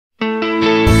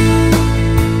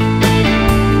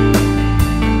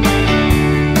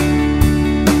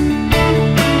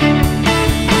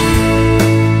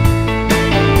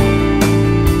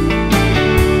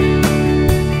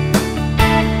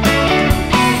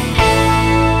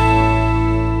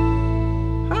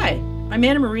I'm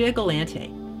Anna Maria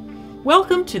Galante.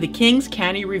 Welcome to the Kings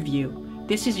County Review.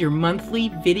 This is your monthly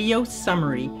video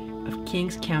summary of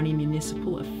Kings County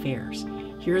municipal affairs.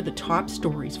 Here are the top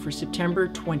stories for September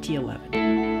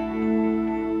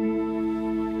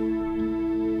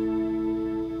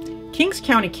 2011. Kings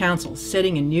County Council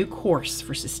setting a new course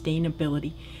for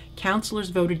sustainability. Councilors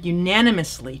voted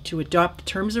unanimously to adopt the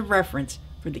terms of reference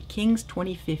for the Kings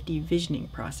 2050 visioning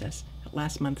process at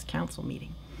last month's council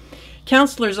meeting.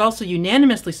 Councilors also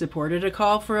unanimously supported a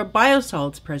call for a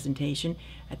biosolids presentation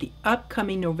at the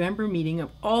upcoming November meeting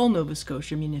of all Nova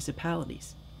Scotia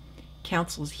municipalities.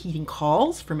 Council is heeding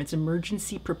calls from its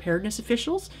emergency preparedness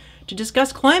officials to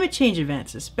discuss climate change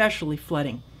events, especially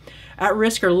flooding. At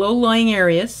risk are low-lying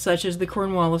areas such as the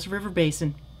Cornwallis River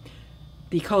Basin.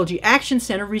 The Ecology Action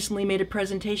Centre recently made a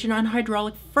presentation on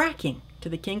hydraulic fracking to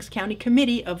the Kings County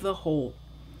Committee of the Whole.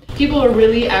 People are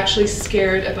really actually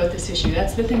scared about this issue.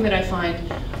 That's the thing that I find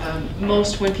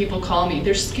most when people call me.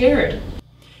 They're scared.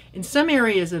 In some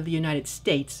areas of the United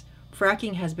States,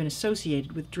 fracking has been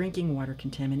associated with drinking water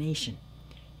contamination.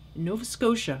 In Nova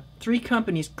Scotia, 3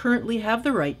 companies currently have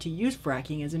the right to use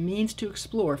fracking as a means to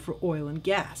explore for oil and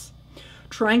gas.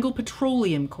 Triangle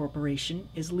Petroleum Corporation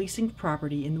is leasing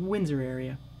property in the Windsor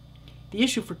area. The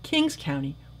issue for Kings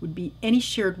County would be any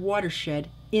shared watershed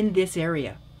in this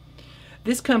area.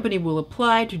 This company will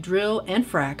apply to drill and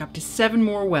frack up to 7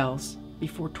 more wells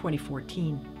before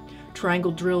 2014.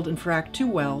 Triangle drilled and fracked 2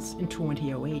 wells in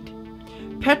 2008.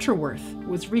 Petroworth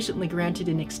was recently granted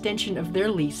an extension of their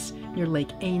lease near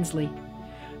Lake Ainslie.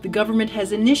 The government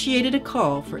has initiated a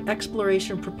call for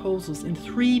exploration proposals in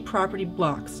 3 property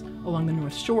blocks along the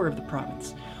north shore of the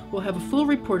province. We'll have a full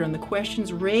report on the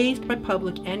questions raised by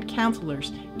public and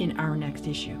councillors in our next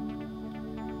issue.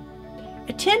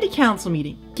 Attend a council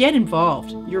meeting. Get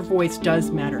involved. Your voice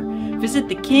does matter. Visit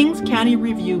the Kings County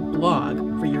Review blog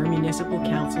for your municipal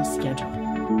council schedule.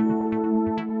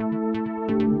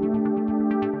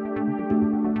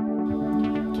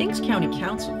 Kings County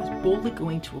Council is boldly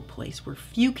going to a place where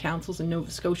few councils in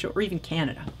Nova Scotia or even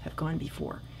Canada have gone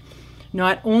before.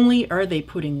 Not only are they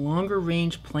putting longer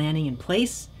range planning in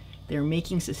place, they are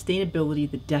making sustainability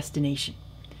the destination.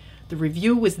 The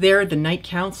review was there the night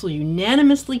Council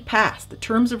unanimously passed the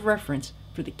terms of reference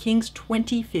for the Kings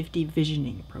 2050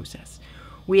 visioning process.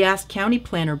 We asked County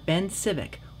Planner Ben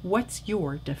Civic, what's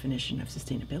your definition of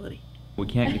sustainability? We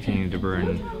can't continue to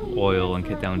burn oil and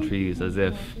cut down trees as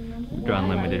if we've got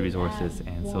unlimited resources,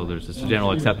 and so there's this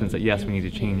general acceptance that yes, we need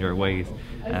to change our ways,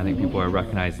 and I think people are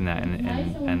recognizing that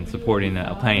and supporting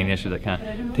a planning initiative that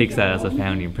kind of takes that as a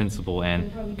founding principle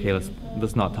and okay,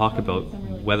 let's not talk about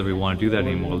whether we want to do that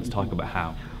anymore, let's talk about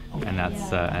how, and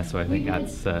that's and so I think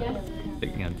that's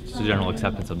just a general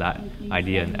acceptance of that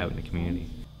idea out in the community.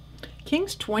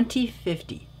 Kings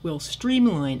 2050 will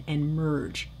streamline and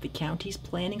merge the county's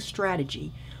planning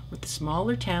strategy with the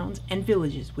smaller towns and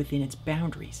villages within its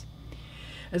boundaries.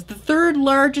 As the 3rd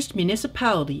largest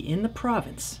municipality in the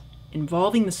province,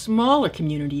 involving the smaller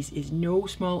communities is no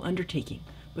small undertaking,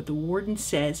 but the warden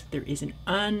says there is an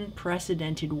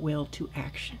unprecedented will to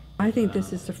action. I think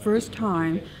this is the first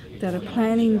time that a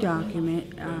planning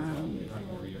document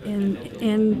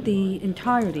in the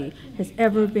entirety has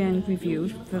ever been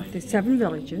reviewed for the 7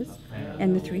 villages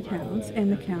and the 3 towns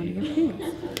and the county of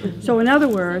Kings. So in other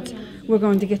words, we're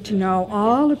going to get to know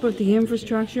all about the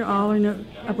infrastructure, all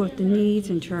about the needs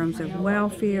in terms of well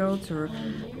fields or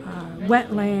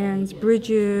wetlands,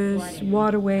 bridges,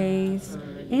 waterways,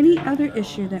 any other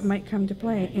issue that might come to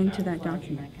play into that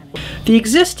document. The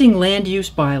existing land use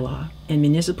bylaw and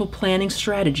municipal planning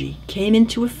strategy came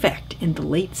into effect in the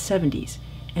late 70s,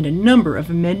 and a number of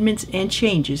amendments and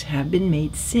changes have been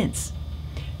made since.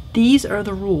 These are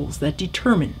the rules that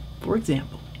determine, for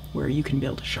example, where you can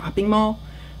build a shopping mall,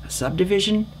 a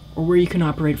subdivision, or where you can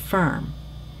operate a farm.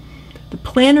 The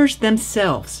planners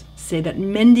themselves say that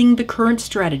mending the current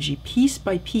strategy piece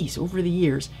by piece over the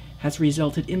years has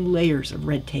resulted in layers of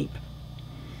red tape.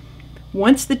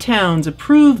 Once the towns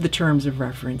approve the terms of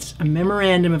reference, a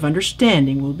memorandum of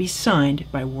understanding will be signed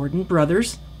by Warden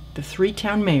Brothers, the 3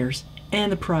 town mayors, and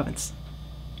the province.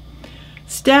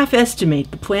 Staff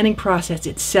estimate the planning process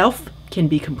itself can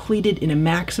be completed in a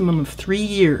maximum of 3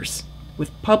 years,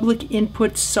 with public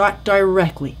input sought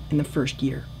directly in the first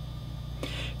year.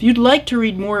 If you'd like to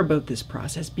read more about this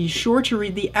process, be sure to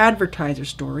read the Advertiser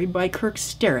story by Kirk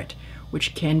Sterrett,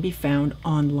 which can be found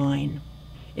online.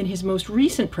 In his most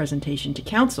recent presentation to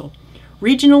Council,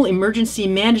 Regional Emergency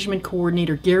Management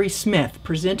Coordinator Gary Smith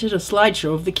presented a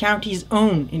slideshow of the county's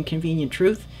own inconvenient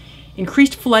truth: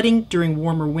 increased flooding during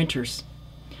warmer winters.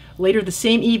 Later the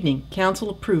same evening,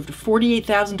 Council approved a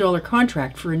 $48,000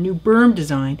 contract for a new berm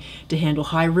design to handle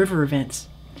high river events.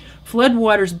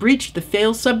 Floodwaters breached the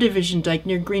failed subdivision dike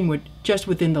near Greenwood just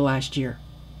within the last year.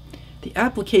 The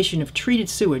application of treated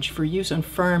sewage for use on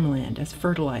farmland as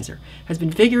fertilizer has been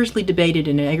vigorously debated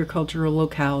in agricultural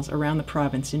locales around the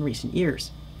province in recent years.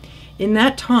 In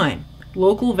that time,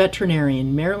 local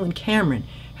veterinarian Marilyn Cameron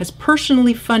has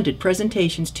personally funded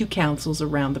presentations to councils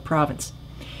around the province.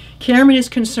 Cameron is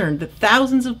concerned that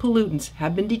thousands of pollutants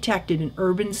have been detected in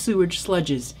urban sewage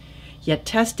sludges, yet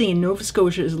testing in Nova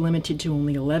Scotia is limited to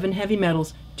only 11 heavy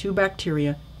metals, 2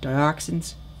 bacteria,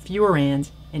 dioxins,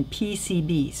 furans, and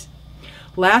PCBs.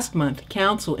 Last month,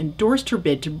 Council endorsed her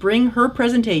bid to bring her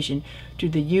presentation to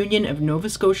the Union of Nova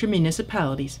Scotia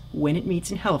Municipalities when it meets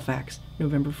in Halifax,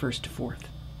 November 1st to 4th.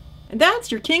 And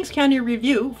that's your Kings County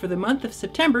Review for the month of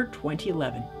September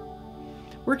 2011.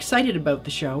 We're excited about the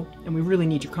show, and we really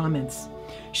need your comments.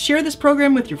 Share this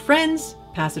program with your friends,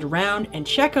 pass it around, and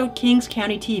check out Kings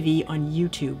County TV on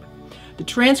YouTube. The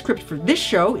transcript for this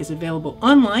show is available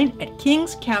online at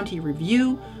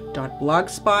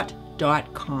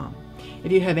kingscountyreview.blogspot.com.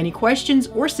 If you have any questions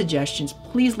or suggestions,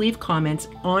 please leave comments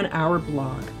on our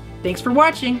blog. Thanks for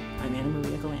watching. I'm Anna Marie.